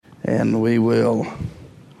And we will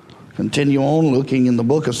continue on looking in the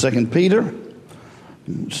book of 2 Peter.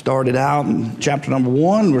 Started out in chapter number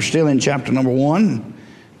 1. We're still in chapter number 1.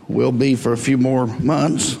 Will be for a few more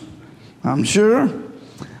months, I'm sure.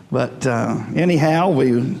 But anyhow,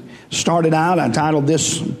 we started out, I titled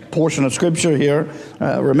this portion of Scripture here,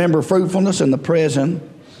 Remember Fruitfulness in the Present.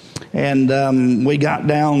 And we got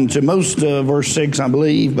down to most verse 6, I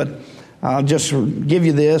believe, but I'll just give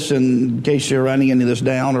you this in case you're writing any of this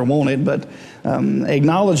down or want it. But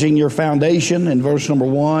acknowledging your foundation in verse number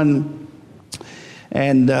 1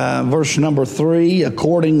 and verse number 3,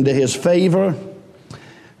 according to his favor.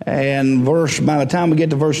 And by the time we get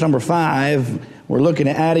to verse number 5, we're looking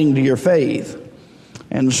at adding to your faith.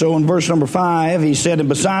 And so in verse number 5, he said, and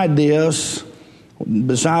beside these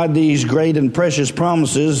great and precious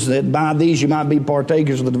promises, that by these you might be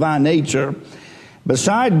partakers of the divine nature,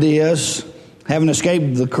 beside this, having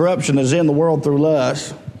escaped the corruption that is in the world through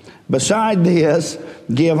lust, beside this,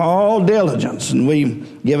 give all diligence. And we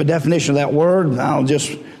give a definition of that word. I'll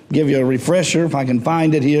just give you a refresher if I can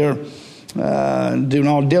find it here. Doing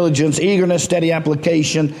all diligence, eagerness, steady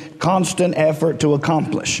application, constant effort to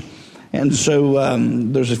accomplish. And so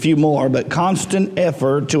there's a few more, but constant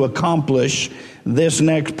effort to accomplish this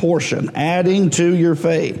next portion, adding to your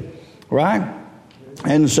faith, right?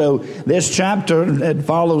 And so this chapter, it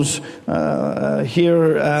follows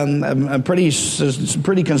here a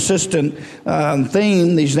pretty consistent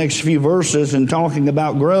theme, these next few verses, in talking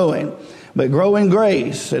about growing. But grow in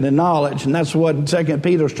grace and in knowledge. And that's what 2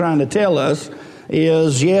 Peter is trying to tell us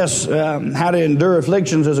is, yes, how to endure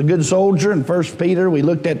afflictions as a good soldier. In 1 Peter, we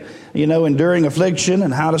looked at, enduring affliction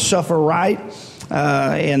and how to suffer right.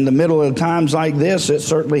 In the middle of times like this, it's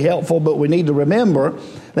certainly helpful, but we need to remember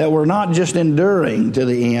that we're not just enduring to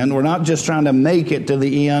the end. We're not just trying to make it to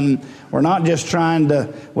the end. We're not just trying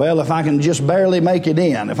to, if I can just barely make it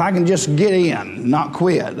in, if I can just get in, not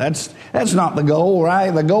quit. That's not the goal,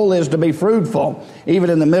 right? The goal is to be fruitful, even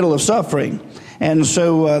in the middle of suffering. And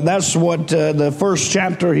so that's what the first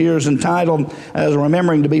chapter here is entitled, as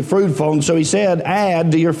remembering to be fruitful. And so he said,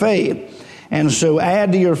 add to your faith. And so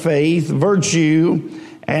add to your faith virtue,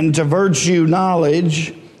 and to virtue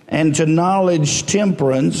knowledge, and to knowledge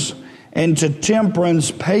temperance, and to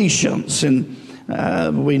temperance patience. And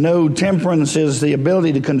we know temperance is the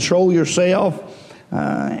ability to control yourself,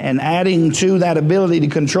 and adding to that ability to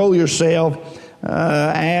control yourself,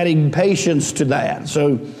 adding patience to that.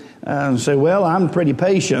 So say, I'm pretty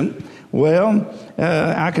patient.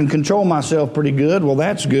 I can control myself pretty good. Well,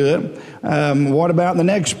 that's good. What about the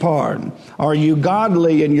next part? Are you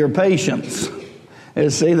godly in your patience?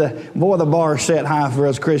 See, the bar set high for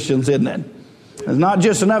us Christians, isn't it? It's not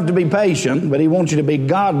just enough to be patient, but he wants you to be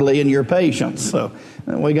godly in your patience. So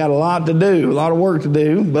we got a lot to do, a lot of work to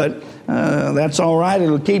do, but that's all right.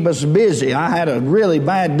 It'll keep us busy. I had a really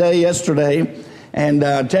bad day yesterday, and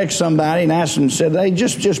text somebody and asked them, said, hey,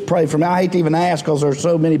 just pray for me. I hate to even ask because there's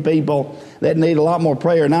so many people that need a lot more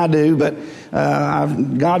prayer than I do, but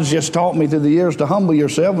God's just taught me through the years to humble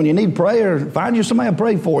yourself. When you need prayer, find you somebody to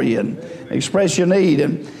pray for you and express your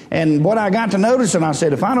need. And what I got to notice, and I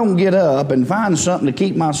said, if I don't get up and find something to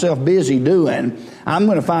keep myself busy doing, I'm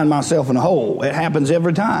going to find myself in a hole. It happens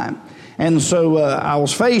every time. And so I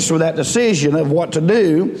was faced with that decision of what to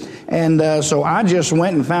do. And so I just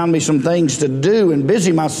went and found me some things to do and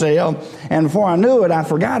busy myself. And before I knew it, I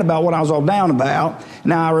forgot about what I was all down about.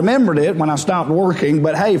 Now, I remembered it when I stopped working.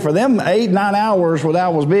 But hey, for them 8-9 hours when I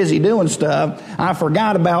was busy doing stuff, I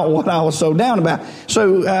forgot about what I was so down about.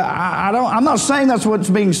 So I'm not saying that's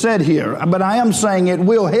what's being said here. But I am saying it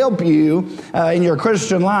will help you in your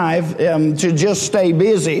Christian life to just stay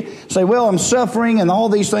busy. Say, I'm suffering and all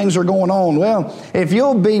these things are going on. Well, if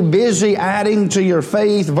you'll be busy adding to your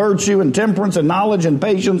faith, virtue and temperance and knowledge and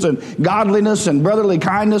patience and godliness and brotherly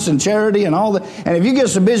kindness and charity and all that, and if you get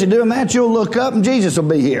so busy doing that, you'll look up and Jesus will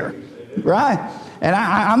be here, right? And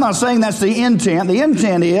I'm not saying that's the intent. The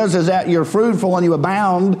intent is that you're fruitful and you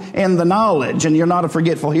abound in the knowledge, and you're not a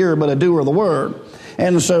forgetful hearer but a doer of the word.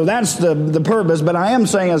 And so that's the purpose. But I am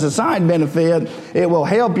saying as a side benefit, it will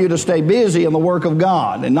help you to stay busy in the work of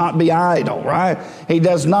God and not be idle, right? He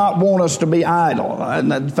does not want us to be idle.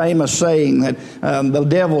 And that famous saying that the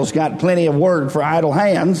devil's got plenty of work for idle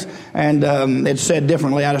hands. And it's said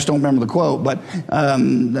differently. I just don't remember the quote. But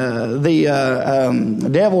the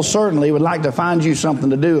devil certainly would like to find you something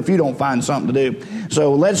to do if you don't find something to do.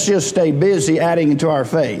 So let's just stay busy adding to our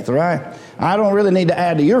faith, right? I don't really need to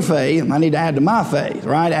add to your faith. I need to add to my faith,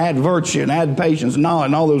 right? Add virtue and add patience and knowledge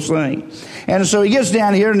and all those things. And so he gets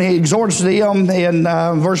down here and he exhorts them in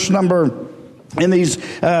verse number in these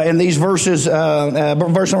verses,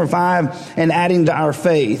 verse number 5, and adding to our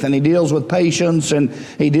faith. And he deals with patience, and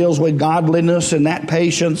he deals with godliness, and that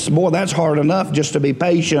patience. Boy, that's hard enough just to be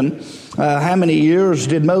patient. How many years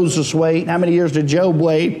did Moses wait? How many years did Job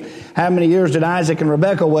wait? How many years did Isaac and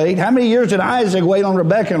Rebekah wait? How many years did Isaac wait on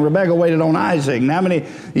Rebekah and Rebekah waited on Isaac? And how many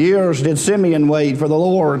years did Simeon wait for the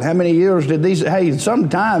Lord? How many years did these? Hey,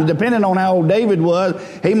 sometimes, depending on how old David was,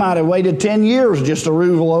 he might have waited 10 years just to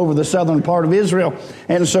rule over the southern part of Israel.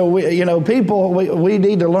 And so, we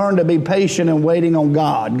need to learn to be patient in waiting on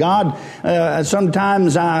God. God,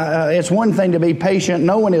 sometimes it's one thing to be patient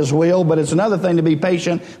knowing His will, but it's another thing to be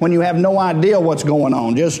patient when you have no idea what's going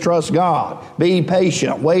on. Just trust God. Be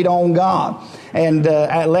patient. Wait on God, and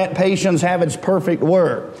let patience have its perfect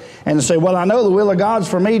work. And say, well, I know the will of God's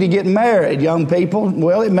for me to get married, young people.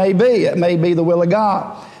 Well, it may be the will of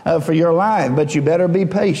God for your life, but you better be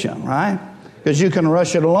patient, right? Because you can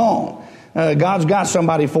rush it along. God's got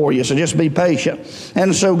somebody for you, so just be patient.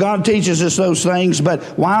 And so God teaches us those things, but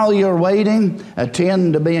while you're waiting,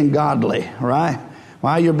 attend to being godly, right?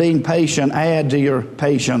 While you're being patient, add to your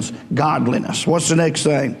patience godliness. What's the next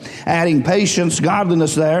thing? Adding patience,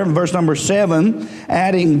 godliness there. In verse number 7,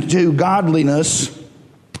 adding to godliness.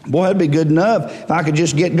 Boy, that'd be good enough if I could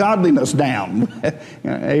just get godliness down.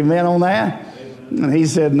 Amen on that? And he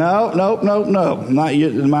said, no.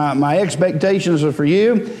 My expectations are for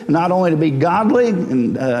you, not only to be godly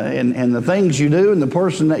and the things you do and the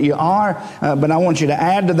person that you are, but I want you to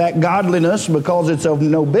add to that godliness, because it's of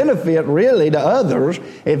no benefit really to others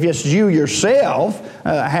if it's you yourself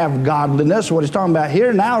have godliness. What he's talking about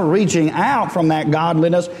here now, reaching out from that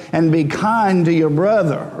godliness and be kind to your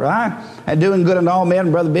brother, right? And doing good unto all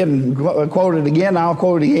men. Brother Ben quoted again, I'll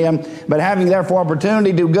quote again. But having therefore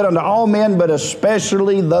opportunity to do good unto all men, but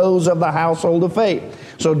especially those of the household of faith.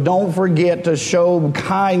 So don't forget to show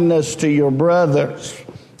kindness to your brothers.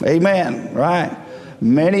 Amen, right?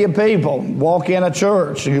 Many people walk in a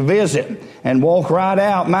church, you visit, and walk right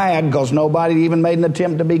out mad because nobody even made an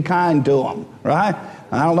attempt to be kind to them, right?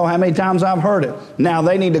 I don't know how many times I've heard it. Now,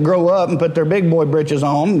 they need to grow up and put their big boy britches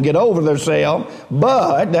on and get over themselves,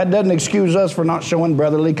 but that doesn't excuse us for not showing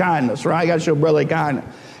brotherly kindness, right? You got to show brotherly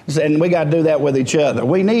kindness. And we got to do that with each other.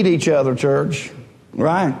 We need each other, church,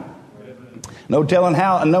 right? No telling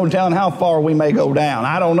how far we may go down.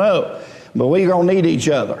 I don't know. But we're going to need each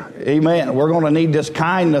other. Amen. We're going to need this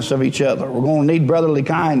kindness of each other. We're going to need brotherly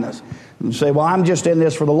kindness. And say, well, I'm just in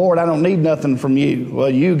this for the Lord. I don't need nothing from you. Well,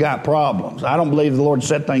 you got problems. I don't believe the Lord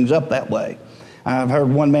set things up that way. I've heard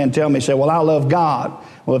one man tell me, say, well, I love God.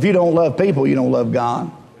 Well, if you don't love people, you don't love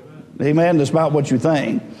God. Amen. That's about what you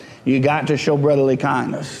think. You got to show brotherly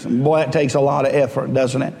kindness. And boy, it takes a lot of effort,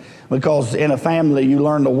 doesn't it? Because in a family, you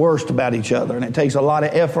learn the worst about each other. And it takes a lot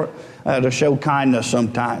of effort to show kindness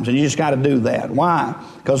sometimes. And you just got to do that. Why?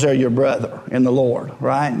 Because they're your brother in the Lord,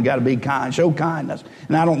 right? You got to be kind. Show kindness.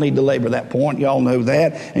 And I don't need to labor that point. You all know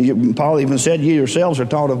that. And Paul even said you yourselves are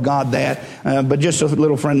taught of God that. But just a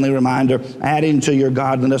little friendly reminder, adding to your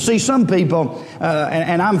godliness. See, some people,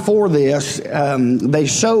 and I'm for this, they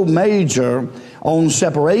so major on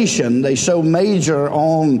separation. They so major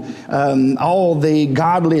on all the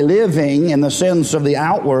godly living in the sense of the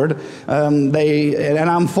outward. And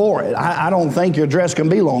I'm for it. I don't think your dress can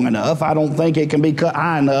be long enough. I don't think it can be cut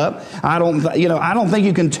high enough. I don't think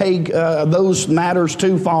you can take those matters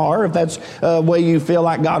too far if that's the way you feel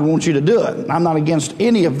like God wants you to do it. I'm not against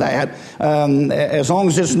any of that. As long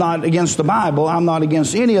as it's not against the Bible, I'm not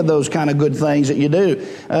against any of those kind of good things that you do.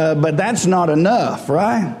 But that's not enough,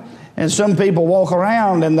 right? And some people walk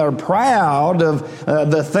around and they're proud of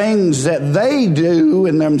the things that they do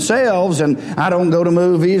in themselves. And I don't go to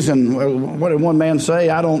movies. And what did one man say?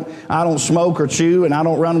 I don't smoke or chew, and I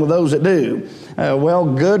don't run with those that do.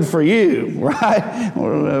 Well, good for you, right?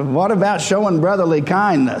 What about showing brotherly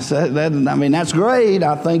kindness? That's great.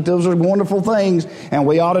 I think those are wonderful things, and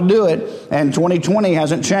we ought to do it. And 2020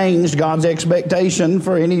 hasn't changed God's expectation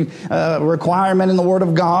for any requirement in the Word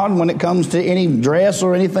of God when it comes to any dress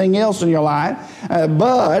or anything else in your life.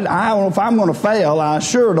 But if I'm going to fail, I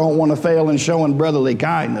sure don't want to fail in showing brotherly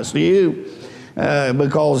kindness. Do you?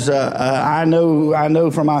 Because I know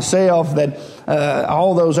for myself that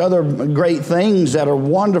all those other great things that are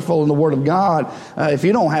wonderful in the Word of God, if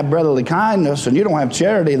you don't have brotherly kindness and you don't have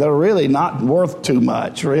charity, they're really not worth too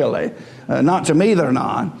much, really. Not to me, they're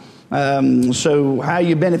not. So how are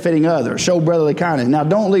you benefiting others? Show brotherly kindness. Now,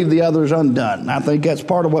 don't leave the others undone. I think that's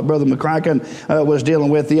part of what Brother McCracken was dealing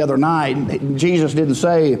with the other night. Jesus didn't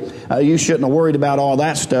say you shouldn't have worried about all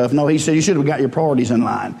that stuff. No, he said you should have got your priorities in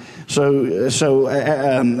line. So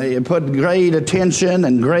put great attention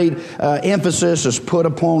and great emphasis is put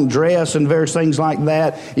upon dress and various things like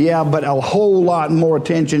that. Yeah, but a whole lot more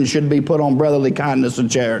attention should be put on brotherly kindness and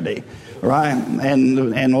charity. Right?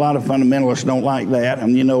 And a lot of fundamentalists don't like that.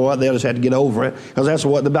 And you know what? They'll just have to get over it because that's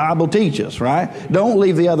what the Bible teaches, right? Don't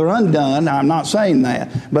leave the other undone. I'm not saying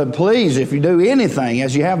that. But please, if you do anything,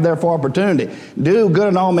 as you have therefore opportunity, do good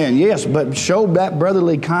in all men. Yes, but show that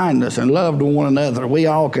brotherly kindness and love to one another. We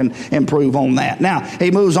all can improve on that. Now,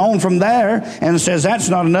 he moves on from there and says that's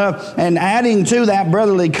not enough. And adding to that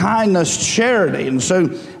brotherly kindness, charity. And so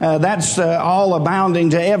that's all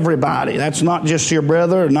abounding to everybody. That's not just your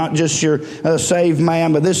brother, not just your saved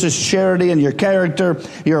man, but this is charity and your character,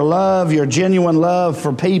 your love, your genuine love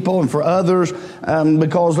for people and for others,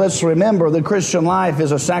 because let's remember the Christian life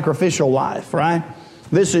is a sacrificial life, right?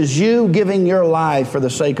 This is you giving your life for the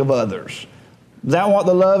sake of others. Is that what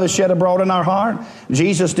the love is shed abroad in our heart?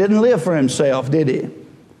 Jesus didn't live for himself, did he?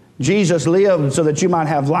 Jesus lived so that you might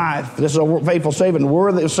have life. This is a faithful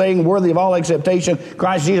saying, worthy of all acceptation.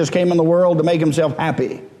 Christ Jesus came in the world to make himself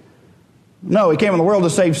happy. No, he came in the world to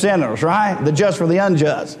save sinners, right? The just for the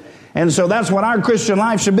unjust. And so that's what our Christian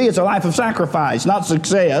life should be. It's a life of sacrifice, not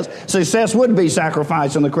success. Success would be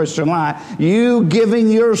sacrifice in the Christian life. You giving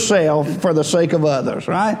yourself for the sake of others,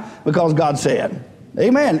 right? Because God said.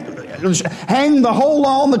 Amen. Hang the whole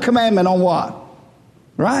law and the commandment on what?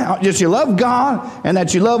 Right? Just you love God and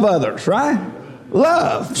that you love others, right?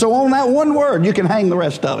 Love. So on that one word, you can hang the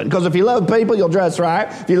rest of it. Because if you love people, you'll dress right.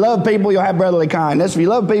 If you love people, you'll have brotherly kindness. If you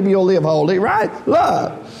love people, you'll live holy, right?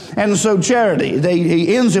 Love. And so charity.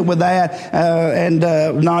 He ends it with that, and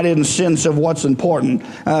not in the sense of what's important,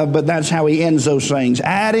 but that's how he ends those things.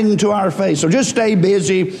 Adding to our faith. So just stay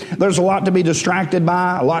busy. There's a lot to be distracted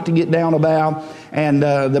by, a lot to get down about. And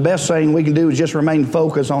the best thing we can do is just remain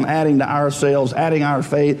focused on adding to ourselves, adding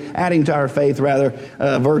to our faith,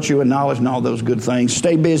 virtue and knowledge and all those good things.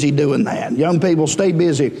 Stay busy doing that. Young people, stay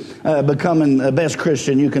busy becoming the best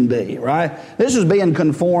Christian you can be, right? This is being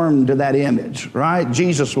conformed to that image, right?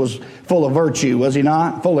 Jesus was full of virtue, was he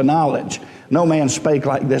not? Full of knowledge. No man spake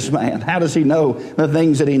like this man. How does he know the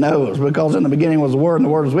things that he knows? Because in the beginning was the Word, and the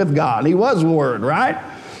Word was with God. He was the Word, right?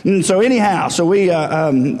 And so anyhow, so we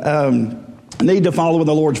need to follow in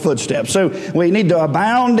the Lord's footsteps. So we need to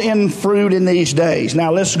abound in fruit in these days.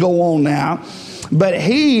 Now let's go on now. But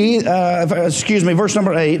verse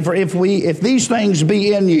number 8, for if these things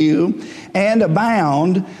be in you and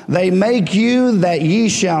abound, they make you that ye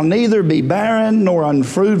shall neither be barren nor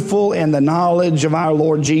unfruitful in the knowledge of our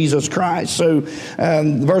Lord Jesus Christ. So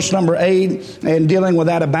verse number 8, and dealing with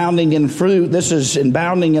that abounding in fruit, this is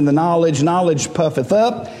abounding in the knowledge. Knowledge puffeth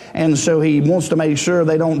up. And so he wants to make sure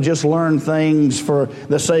they don't just learn things for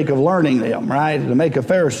the sake of learning them, right? To make a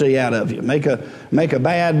Pharisee out of you, make a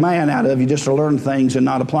bad man out of you just to learn things and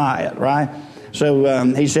not apply it, right? So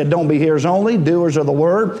he said, don't be hearers only, doers of the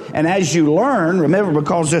word. And as you learn, remember,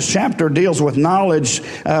 because this chapter deals with knowledge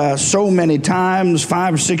so many times,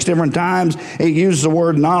 5 or 6 different times, it uses the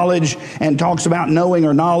word knowledge and talks about knowing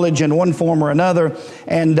or knowledge in one form or another.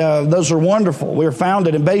 And those are wonderful. We're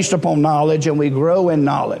founded and based upon knowledge, and we grow in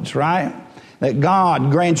knowledge, right? That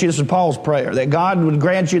God grants you, this is Paul's prayer, that God would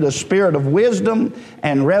grant you the spirit of wisdom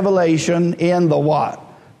and revelation in the what?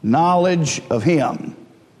 Knowledge of Him.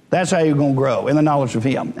 That's how you're going to grow, in the knowledge of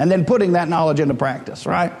Him. And then putting that knowledge into practice,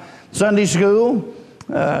 right? Sunday school,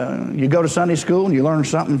 you go to Sunday school and you learn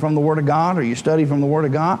something from the Word of God, or you study from the Word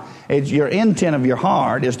of God. It's your intent of your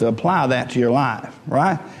heart is to apply that to your life,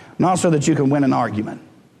 right? Not so that you can win an argument.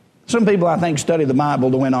 Some people, I think, study the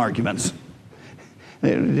Bible to win arguments.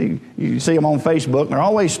 You see them on Facebook, and they're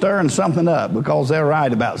always stirring something up because they're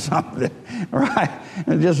right about something, right?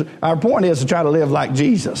 And just our point is to try to live like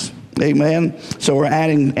Jesus. Amen. So we're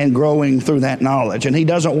adding and growing through that knowledge. And He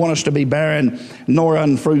doesn't want us to be barren nor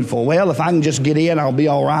unfruitful. Well, if I can just get in, I'll be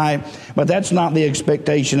all right. But that's not the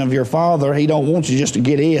expectation of your Father. He don't want you just to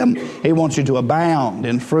get in. He wants you to abound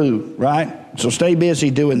in fruit, right? So stay busy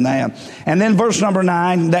doing that. And then verse number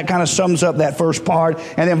 9, that kind of sums up that first part.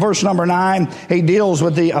 And then verse number 9, he deals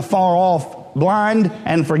with the afar off, blind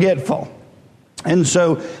and forgetful. And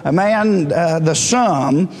so, a man, the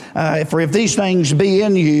sum, for if these things be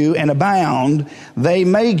in you and abound, they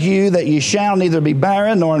make you that ye shall neither be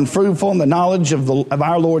barren nor unfruitful in the knowledge of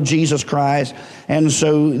our Lord Jesus Christ. And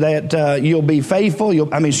so that you'll be faithful,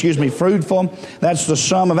 fruitful. That's the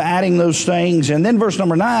sum of adding those things. And then verse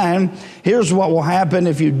number 9, here's what will happen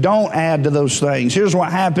if you don't add to those things. Here's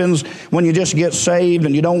what happens when you just get saved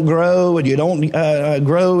and you don't grow and you don't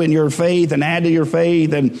grow in your faith and add to your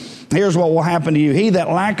faith. And here's what will happen to you. He that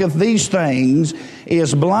lacketh these things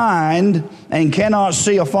is blind and cannot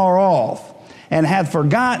see afar off, and hath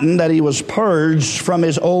forgotten that he was purged from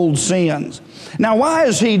his old sins. Now, why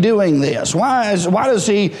is he doing this? Why does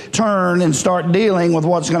he turn and start dealing with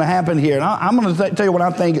what's going to happen here? And I'm going to tell you what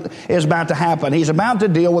I think is about to happen. He's about to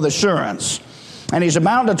deal with assurance. And he's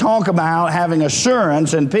about to talk about having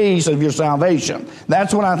assurance and peace of your salvation.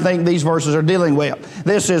 That's what I think these verses are dealing with.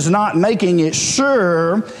 This is not making it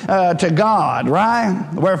sure to God, right?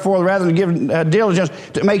 Wherefore, rather than give diligence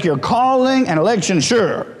to make your calling and election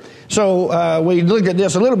sure. So we looked at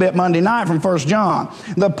this a little bit Monday night from 1 John.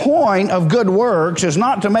 The point of good works is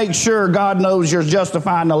not to make sure God knows you're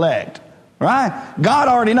justified and elect, right? God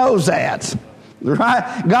already knows that.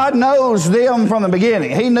 Right? God knows them from the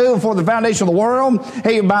beginning. He knew before the foundation of the world.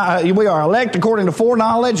 We are elect according to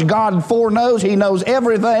foreknowledge. God foreknows. He knows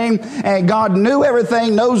everything. And God knew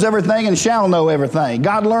everything, knows everything, and shall know everything.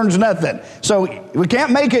 God learns nothing. So we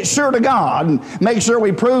can't make it sure to God and make sure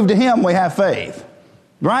we prove to Him we have faith.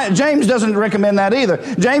 Right? James doesn't recommend that either.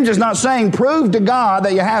 James is not saying prove to God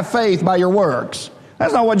that you have faith by your works.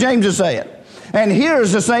 That's not what James is saying. And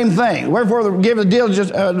here's the same thing. Wherefore, give diligence,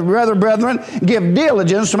 rather, brethren, give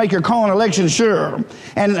diligence to make your calling and election sure.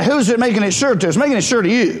 And who's it making it sure to? It's making it sure to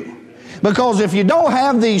you. Because if you don't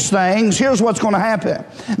have these things, here's what's going to happen.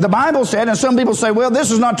 The Bible said, and some people say, well, this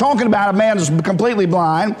is not talking about a man that's completely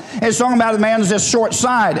blind. It's talking about a man that's just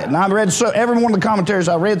short-sighted. And I've read every one of the commentaries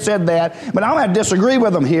I read said that. But I'm going to disagree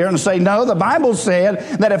with them here and say, no, the Bible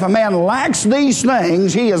said that if a man lacks these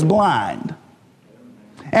things, he is blind.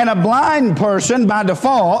 And a blind person, by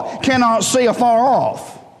default, cannot see afar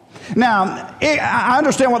off. Now, I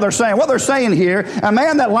understand what they're saying. What they're saying here, a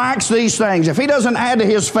man that lacks these things, if he doesn't add to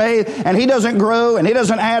his faith, and he doesn't grow, and he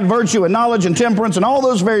doesn't add virtue and knowledge and temperance and all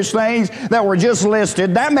those various things that were just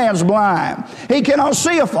listed, that man's blind. He cannot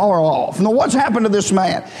see afar off. Now, what's happened to this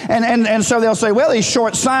man? And so they'll say, well, he's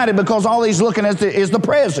short-sighted because all he's looking at is the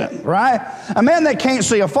present, right? A man that can't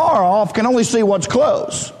see afar off can only see what's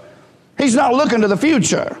close. He's not looking to the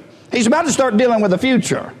future. He's about to start dealing with the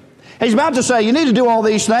future. He's about to say, you need to do all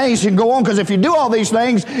these things and go on, because if you do all these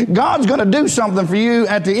things, God's going to do something for you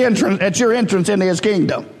at your entrance into His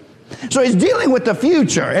kingdom. So he's dealing with the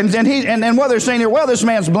future. And what they're saying here, well, this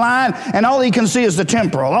man's blind, and all he can see is the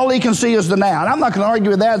temporal. All he can see is the now. And I'm not going to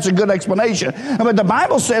argue with that. It's a good explanation. But the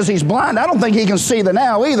Bible says he's blind. I don't think he can see the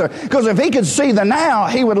now either, because if he could see the now,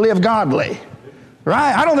 he would live godly.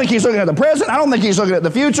 Right? I don't think he's looking at the present. I don't think he's looking at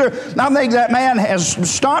the future. I think that man has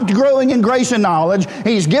stopped growing in grace and knowledge.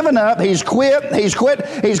 He's given up. He's quit. He's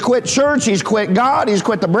quit church. He's quit God. He's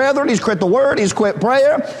quit the brethren. He's quit the word. He's quit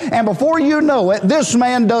prayer. And before you know it, this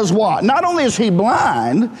man does what? Not only is he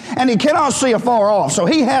blind, and he cannot see afar off, so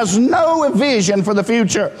he has no vision for the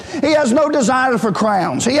future. He has no desire for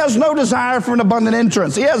crowns. He has no desire for an abundant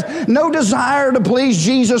entrance. He has no desire to please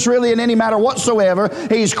Jesus really in any matter whatsoever.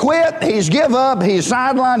 He's quit. He's give up. He's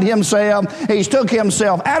sidelined himself. He's took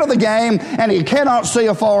himself out of the game, and he cannot see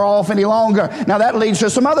afar off any longer. Now that leads to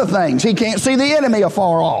some other things. He can't see the enemy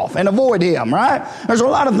afar off and avoid him, right? There's a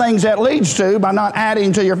lot of things that leads to by not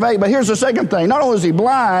adding to your faith. But here's the second thing. Not only is he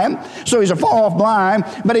blind, so he's afar off blind,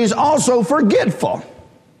 but he's also forgetful.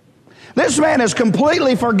 This man has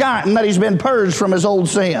completely forgotten that he's been purged from his old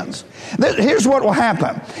sins. Here's what will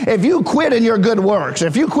happen. If you quit in your good works,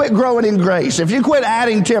 if you quit growing in grace, if you quit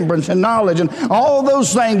adding temperance and knowledge and all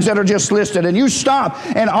those things that are just listed, and you stop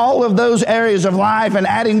in all of those areas of life and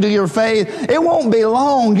adding to your faith, it won't be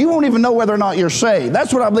long. You won't even know whether or not you're saved.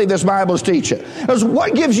 That's what I believe this Bible is teaching. Because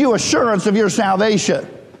what gives you assurance of your salvation?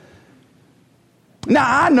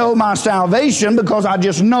 Now, I know my salvation because I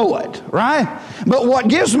just know it, right? But what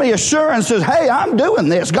gives me assurance is, hey, I'm doing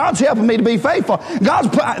this. God's helping me to be faithful.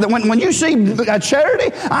 When you see a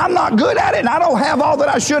charity, I'm not good at it, and I don't have all that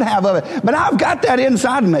I should have of it. But I've got that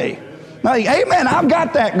inside me. Like, amen, I've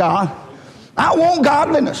got that, God. I want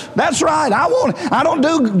godliness. That's right. I don't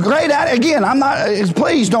do great at it. Again, I'm not,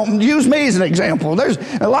 please don't use me as an example. There's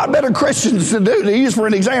a lot better Christians to use for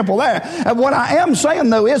an example there. And what I am saying,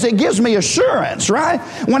 though, is it gives me assurance, right?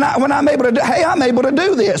 When I'm able to do, hey, I'm able to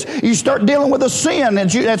do this. You start dealing with a sin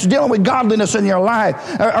that's dealing with godliness in your life.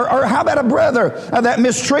 Or how about a brother that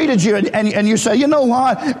mistreated you and you say, you know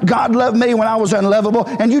what? God loved me when I was unlovable,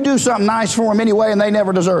 and you do something nice for him anyway and they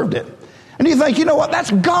never deserved it. And you think, you know what, that's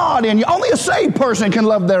God in you. Only a saved person can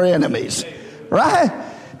love their enemies, right?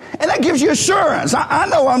 And that gives you assurance. I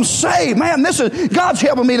know I'm saved. Man, God's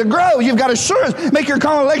helping me to grow. You've got assurance. Make your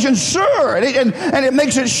call and election sure. And it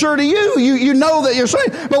makes it sure to you. You know that you're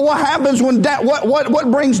saved. But what happens when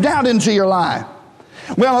what brings doubt into your life?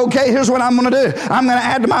 Well, okay, here's what I'm going to do. I'm going to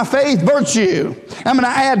add to my faith virtue. I'm going to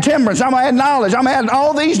add temperance. I'm going to add knowledge. I'm going to add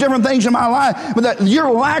all these different things in my life. But that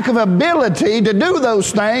your lack of ability to do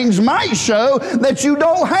those things might show that you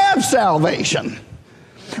don't have salvation.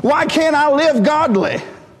 Why can't I live godly?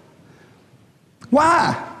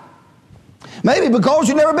 Why? Maybe because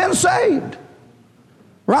you've never been saved.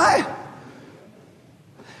 Right?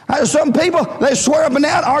 Some people, they swear up and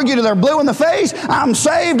down, argue till they're blue in the face. I'm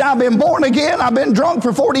saved. I've been born again. I've been drunk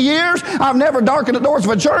for 40 years. I've never darkened the doors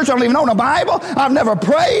of a church. I don't even own a Bible. I've never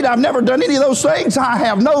prayed. I've never done any of those things. I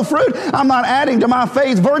have no fruit. I'm not adding to my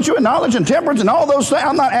faith virtue and knowledge and temperance and all those things.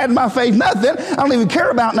 I'm not adding my faith nothing. I don't even care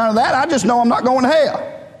about none of that. I just know I'm not going to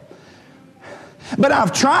hell. But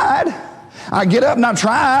I've tried. I get up and I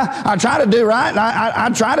try to do right, and I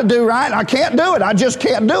try to do right, and I can't do it. I just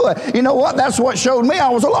can't do it. You know what? That's what showed me I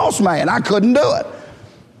was a lost man. I couldn't do it.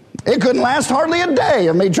 It couldn't last hardly a day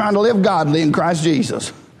of me trying to live godly in Christ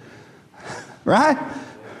Jesus. Right?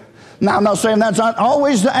 Now, I'm not saying that's not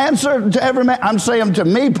always the answer to every man. I'm saying to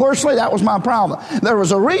me personally, that was my problem. There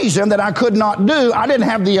was a reason that I could not do. I didn't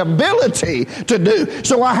have the ability to do.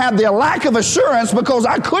 So I had the lack of assurance because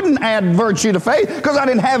I couldn't add virtue to faith because I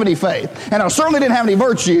didn't have any faith. And I certainly didn't have any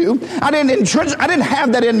virtue. I didn't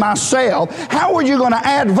have that in myself. How are you going to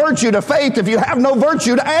add virtue to faith if you have no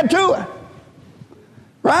virtue to add to it?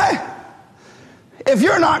 Right? If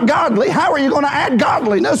you're not godly, how are you going to add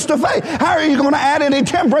godliness to faith? How are you going to add any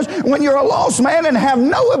temperance when you're a lost man and have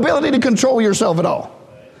no ability to control yourself at all?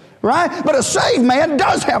 Right? But a saved man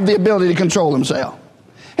does have the ability to control himself.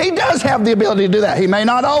 He does have the ability to do that. He may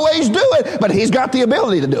not always do it, but he's got the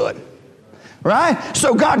ability to do it. Right?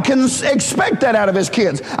 So God can expect that out of his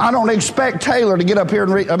kids. I don't expect Taylor to get up here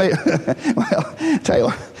and read. Well,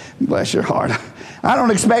 Taylor, bless your heart. I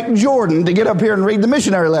don't expect Jordan to get up here and read the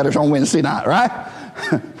missionary letters on Wednesday night, right?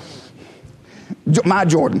 My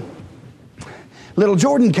Jordan. Little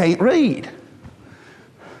Jordan can't read,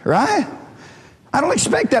 right? I don't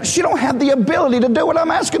expect that. She don't have the ability to do what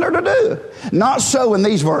I'm asking her to do. Not so in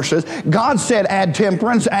these verses. God said add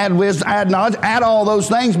temperance, add wisdom, add knowledge, add all those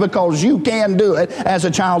things because you can do it as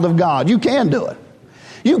a child of God. You can do it.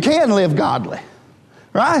 You can live godly,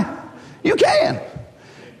 right? You can.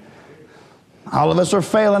 All of us are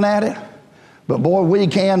failing at it, but boy, we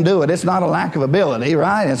can do it. It's not a lack of ability,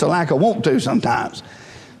 right? It's a lack of want to sometimes.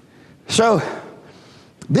 So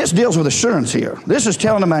this deals with assurance here. This is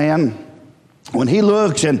telling a man when he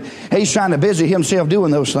looks and he's trying to busy himself doing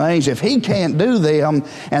those things, if he can't do them,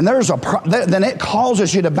 and then it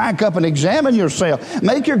causes you to back up and examine yourself.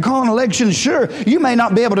 Make your call and election sure. You may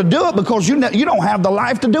not be able to do it because you don't have the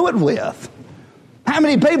life to do it with. How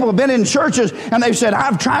many people have been in churches and they've said,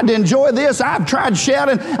 I've tried to enjoy this, I've tried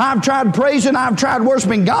shouting, I've tried praising, I've tried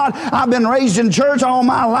worshiping God, I've been raised in church all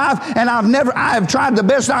my life, and I have tried the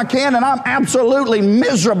best I can, and I'm absolutely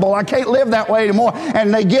miserable. I can't live that way anymore.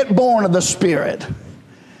 And they get born of the Spirit.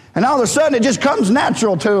 And all of a sudden, it just comes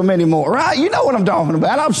natural to them anymore, right? You know what I'm talking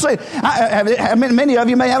about. I'm saying, many of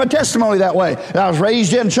you may have a testimony that way. I was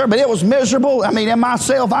raised in church, but it was miserable. I mean, in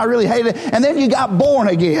myself, I really hated it. And then you got born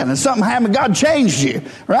again, and something happened. God changed you,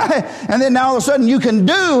 right? And then now all of a sudden, you can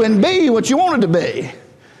do and be what you wanted to be.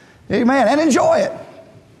 Amen. And enjoy it.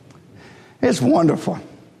 It's wonderful.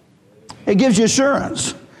 It gives you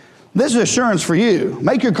assurance. This is assurance for you.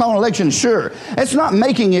 Make your call and election sure. It's not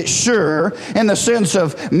making it sure in the sense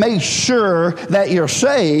of make sure that you're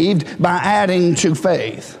saved by adding to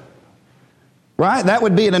faith. Right? That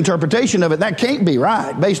would be an interpretation of it. That can't be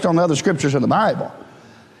right based on the other scriptures in the Bible.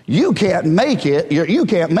 You can't make it. You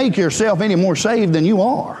can't make yourself any more saved than you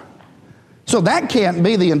are. So that can't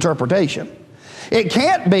be the interpretation. It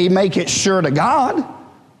can't be make it sure to God.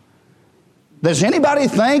 Does anybody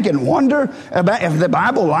think and wonder about if the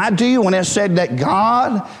Bible lied to you when it said that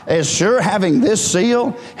God is sure having this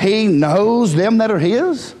seal, He knows them that are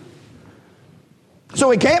His? So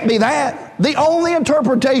it can't be that. The only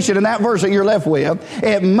interpretation in that verse that you're left with,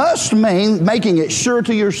 it must mean making it sure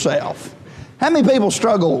to yourself. How many people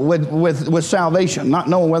struggle with salvation, not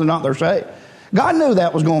knowing whether or not they're saved? God knew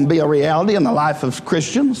that was going to be a reality in the life of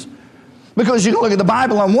Christians. Because you look at the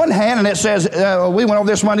Bible on one hand and it says, we went over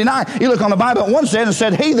this Monday night. You look on the Bible on one side and it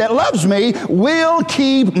said, he that loves me will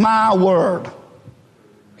keep my word.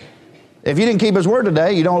 If you didn't keep his word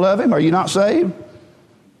today, you don't love him. Are you not saved?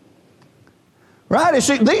 Right?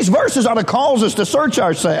 See, these verses ought to cause us to search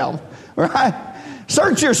ourselves. Right?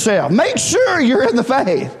 Search yourself. Make sure you're in the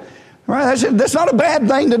faith. Right? That's not a bad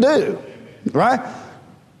thing to do. Right?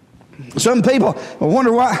 Some people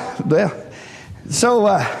wonder why. Well,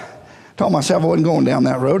 told myself I wasn't going down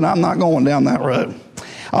that road, and I'm not going down that road.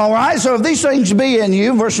 All right, so if these things be in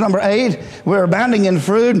you, verse number 8, we're abounding in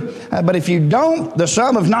fruit. But if you don't, the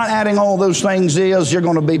sum of not adding all those things is you're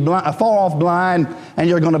going to be far off blind, and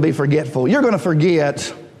you're going to be forgetful. You're going to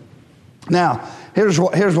forget. Now, here's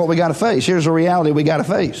what we got to face. Here's the reality we got to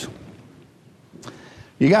face.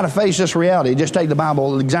 You got to face this reality. Just take the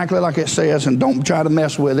Bible exactly like it says, and don't try to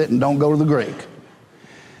mess with it, and don't go to the Greek.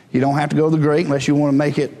 You don't have to go to the Greek unless you want to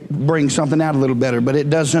make it bring something out a little better. But it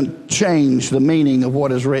doesn't change the meaning of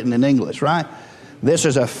what is written in English, right? This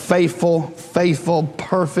is a faithful,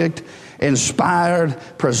 perfect, inspired,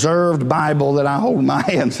 preserved Bible that I hold in my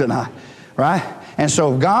hands tonight, right? And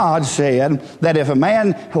so God said that if a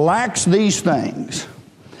man lacks these things,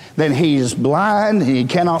 then he is blind, he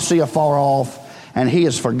cannot see afar off, and he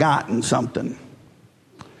has forgotten something.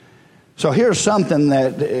 So here's something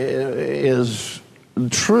that is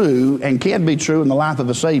true and can be true in the life of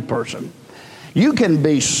a saved person. You can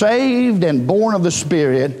be saved and born of the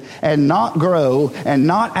Spirit and not grow and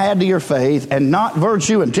not add to your faith and not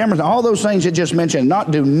virtue and temperance, all those things you just mentioned, not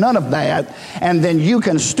do none of that, and then you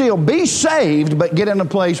can still be saved but get in a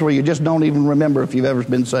place where you just don't even remember if you've ever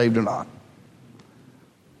been saved or not.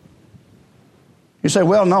 You say,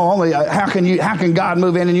 well, no, only how can God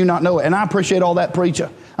move in and you not know it? And I appreciate all that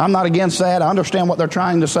preacher. I'm not against that. I understand what they're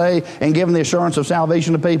trying to say and giving the assurance of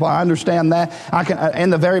salvation to people. I understand that. I can,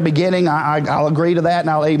 in the very beginning, I'll agree to that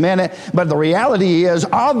and I'll amen it. But the reality is,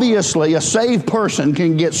 obviously, a saved person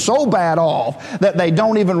can get so bad off that they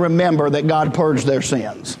don't even remember that God purged their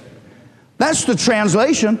sins. That's the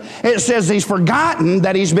translation. It says he's forgotten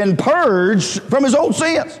that he's been purged from his old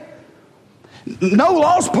sins. No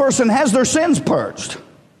lost person has their sins purged,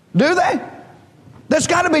 do they? That's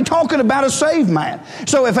got to be talking about a saved man.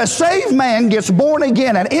 So if a saved man gets born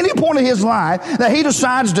again at any point in his life that he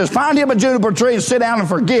decides to find him a juniper tree and sit down and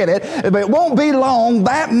forget it, but it won't be long,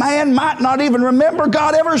 that man might not even remember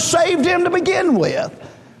God ever saved him to begin with.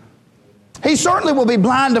 He certainly will be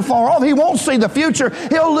blind to far off. He won't see the future.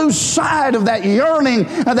 He'll lose sight of that yearning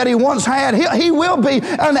that he once had. He will be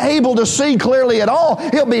unable to see clearly at all.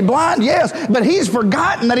 He'll be blind, yes, but he's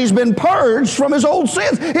forgotten that he's been purged from his old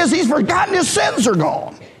sins. He's forgotten his sins are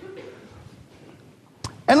gone.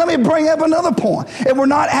 And let me bring up another point. If we're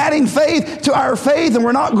not adding faith to our faith and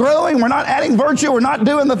we're not growing, we're not adding virtue, we're not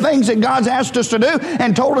doing the things that God's asked us to do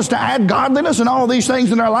and told us to add godliness and all these things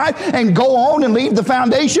in our life and go on and leave the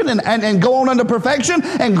foundation and go on unto perfection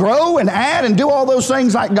and grow and add and do all those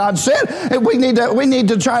things like God said, we need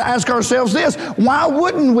to try to ask ourselves this. Why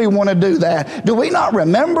wouldn't we want to do that? Do we not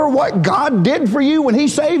remember what God did for you when He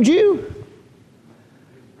saved you?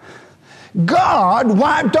 God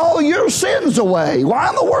wiped all your sins away. Why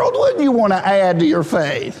in the world wouldn't you want to add to your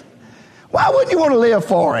faith? Why wouldn't you want to live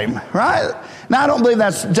for Him, right? Now, I don't believe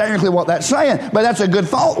that's technically what that's saying, but that's a good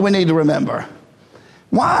thought we need to remember.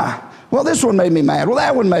 Why? Well, this one made me mad. Well,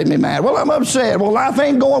 that one made me mad. Well, I'm upset. Well, life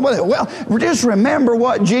ain't going with it. Well, just remember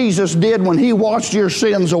what Jesus did when He washed your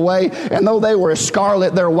sins away, and though they were as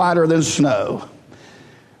scarlet, they're whiter than snow.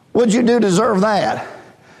 What'd you do to deserve that?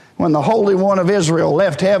 When the Holy One of Israel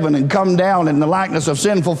left heaven and come down in the likeness of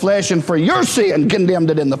sinful flesh and for your sin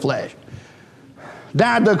condemned it in the flesh.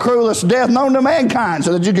 Died the cruelest death known to mankind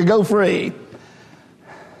so that you could go free.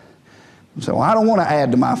 So I don't want to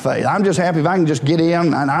add to my faith. I'm just happy if I can just get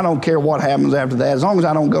in, and I don't care what happens after that. As long as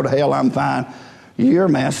I don't go to hell, I'm fine. You're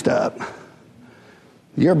messed up.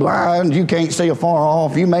 You're blind. You can't see afar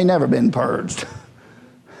off. You may never been purged.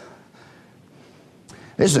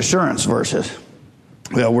 This is assurance verses.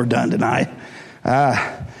 Well, we're done tonight.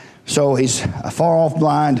 So he's far off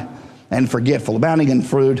blind and forgetful, abounding in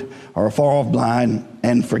fruit, or far off blind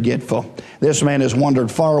and forgetful. This man has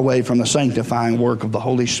wandered far away from the sanctifying work of the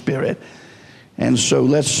Holy Spirit. And so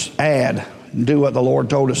let's add, do what the Lord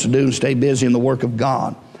told us to do and stay busy in the work of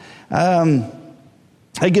God.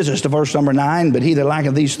 He gets us to verse number 9, but he that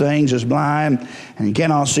lacketh these things is blind and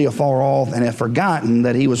cannot see afar off and hath forgotten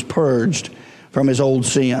that he was purged from his old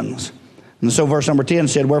sins. And so verse number 10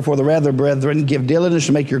 said, wherefore the rather, brethren, give diligence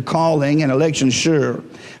to make your calling and election sure.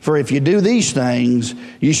 For if you do these things,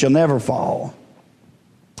 you shall never fall.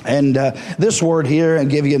 And this word here, and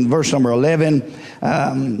give you in verse number 11,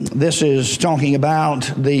 this is talking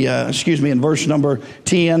about in verse number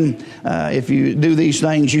 10, if you do these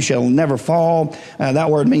things, you shall never fall. That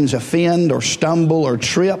word means offend or stumble or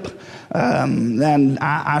trip. And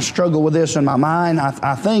I struggle with this in my mind.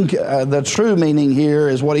 I think the true meaning here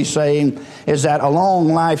is what he's saying is that along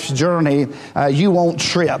life's journey, you won't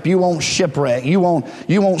trip, you won't shipwreck, you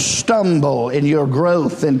won't stumble in your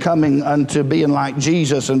growth in coming unto being like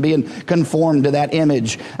Jesus and being conformed to that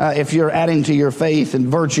image. If you're adding to your faith and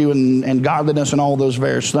virtue and godliness and all those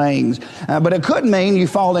various things. But it could mean you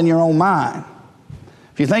fall in your own mind.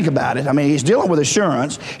 If you think about it, I mean, he's dealing with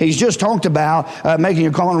assurance. He's just talked about making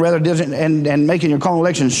your calling rather and making your calling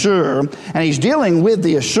election sure. And he's dealing with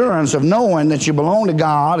the assurance of knowing that you belong to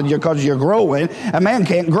God and because you're growing. A man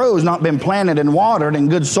can't grow who's not been planted and watered in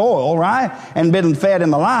good soil, right? And been fed in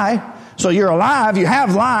the life. So you're alive, you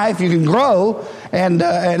have life, you can grow.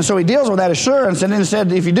 And so he deals with that assurance and then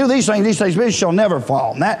said, if you do these things you shall never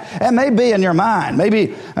fall. And that may be in your mind.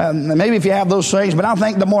 Maybe if you have those things, but I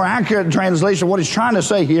think the more accurate translation of what he's trying to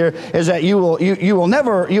say here is that you will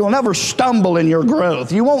never stumble in your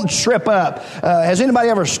growth. You won't trip up. Has anybody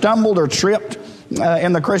ever stumbled or tripped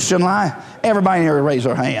in the Christian life? Everybody here raise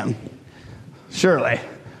their hand. Surely.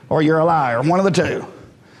 Or you're a liar. One of the two.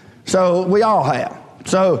 So we all have.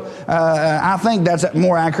 So I think that's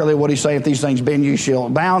more accurately what he's saying. If these things be in you, shall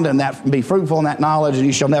abound, and that be fruitful in that knowledge, and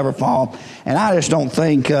you shall never fall. And I just don't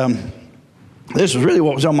think this is really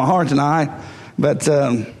what was on my heart tonight. But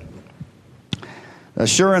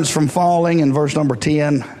assurance from falling in verse number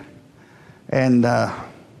 10, and I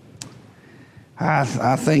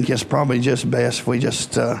think it's probably just best if we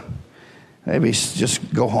just maybe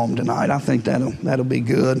just go home tonight. I think that'll be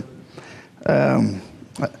good.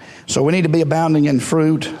 So we need to be abounding in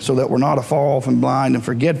fruit so that we're not a fall off and blind and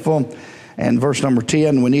forgetful. And verse number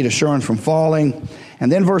 10, we need assurance from falling. And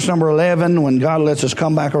then verse number 11, when God lets us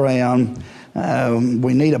come back around,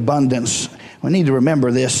 we need abundance. We need to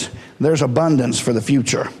remember this. There's abundance for the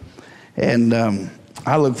future. And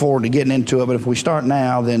I look forward to getting into it. But if we start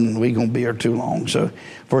now, then we're going to be here too long. So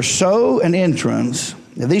for so an entrance,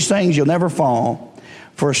 these things you'll never fall.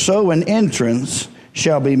 For so an entrance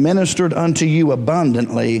shall be ministered unto you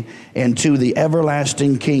abundantly into the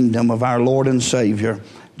everlasting kingdom of our Lord and Savior,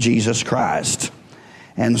 Jesus Christ.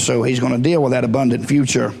 And so he's going to deal with that abundant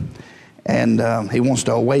future, and he wants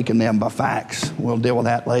to awaken them by facts. We'll deal with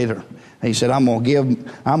that later. He said, I'm going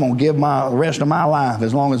to give my rest of my life,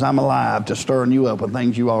 as long as I'm alive, to stirring you up with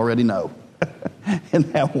things you already know.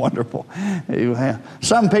 Isn't that wonderful?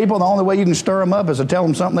 Some people, the only way you can stir them up is to tell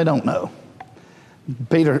them something they don't know.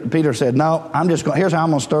 Peter said, no, here's how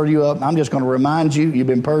I'm going to stir you up. I'm just going to remind you, you've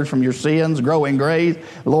been purged from your sins, grow in grace.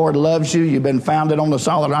 The Lord loves you. You've been founded on the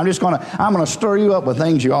solid. I'm going to stir you up with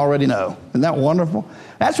things you already know. Isn't that wonderful?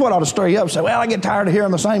 That's what ought to stir you up. Say, well, I get tired of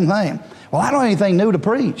hearing the same thing. Well, I don't have anything new to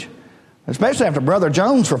preach, especially after Brother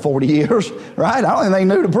Jones for 40 years, right? I don't have anything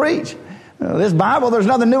new to preach. This Bible, there's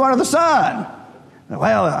nothing new under the sun.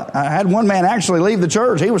 Well, I had one man actually leave the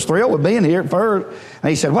church. He was thrilled with being here at first. And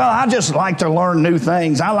he said, well, I just like to learn new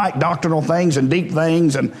things. I like doctrinal things and deep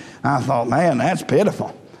things. And I thought, man, that's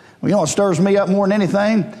pitiful. Well, you know what stirs me up more than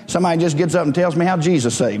anything? Somebody just gets up and tells me how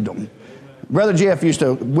Jesus saved them. Brother Jeff used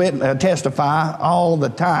to testify all the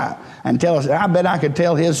time and tell us, I bet I could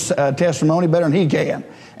tell his testimony better than he can.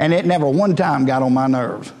 And it never one time got on my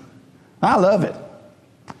nerves. I love it.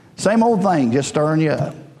 Same old thing, just stirring you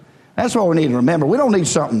up. That's what we need to remember. We don't need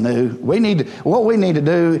something new. What we need to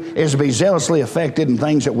do is be zealously affected in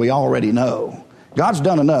things that we already know. God's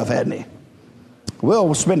done enough, hasn't he?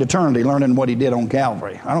 We'll spend eternity learning what he did on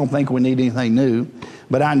Calvary. I don't think we need anything new,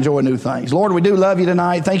 but I enjoy new things. Lord, we do love you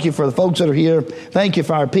tonight. Thank you for the folks that are here. Thank you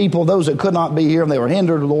for our people, those that could not be here, and they were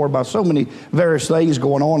hindered, Lord, by so many various things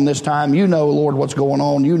going on this time. You know, Lord, what's going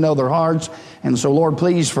on. You know their hearts. And so, Lord,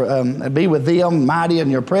 please be with them, mighty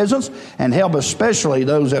in your presence, and help especially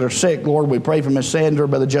those that are sick. Lord, we pray for Miss Sandra,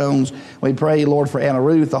 Brother Jones. We pray, Lord, for Anna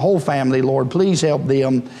Ruth, the whole family. Lord, please help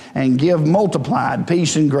them and give multiplied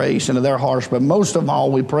peace and grace into their hearts. But most of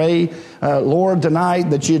all, we pray, Lord,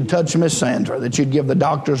 tonight that you'd touch Miss Sandra, that you'd give the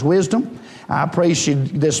doctors wisdom. I pray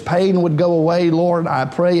this pain would go away, Lord. I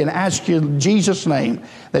pray and ask you in Jesus' name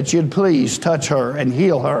that you'd please touch her and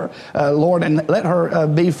heal her, Lord, and let her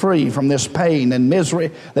be free from this pain and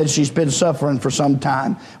misery that she's been suffering for some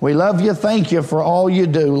time. We love you. Thank you for all you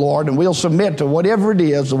do, Lord, and we'll submit to whatever it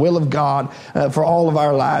is, the will of God for all of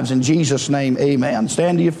our lives. In Jesus' name, amen.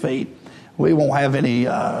 Stand to your feet. We won't have any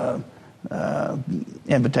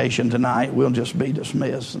invitation tonight. We'll just be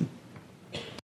dismissed.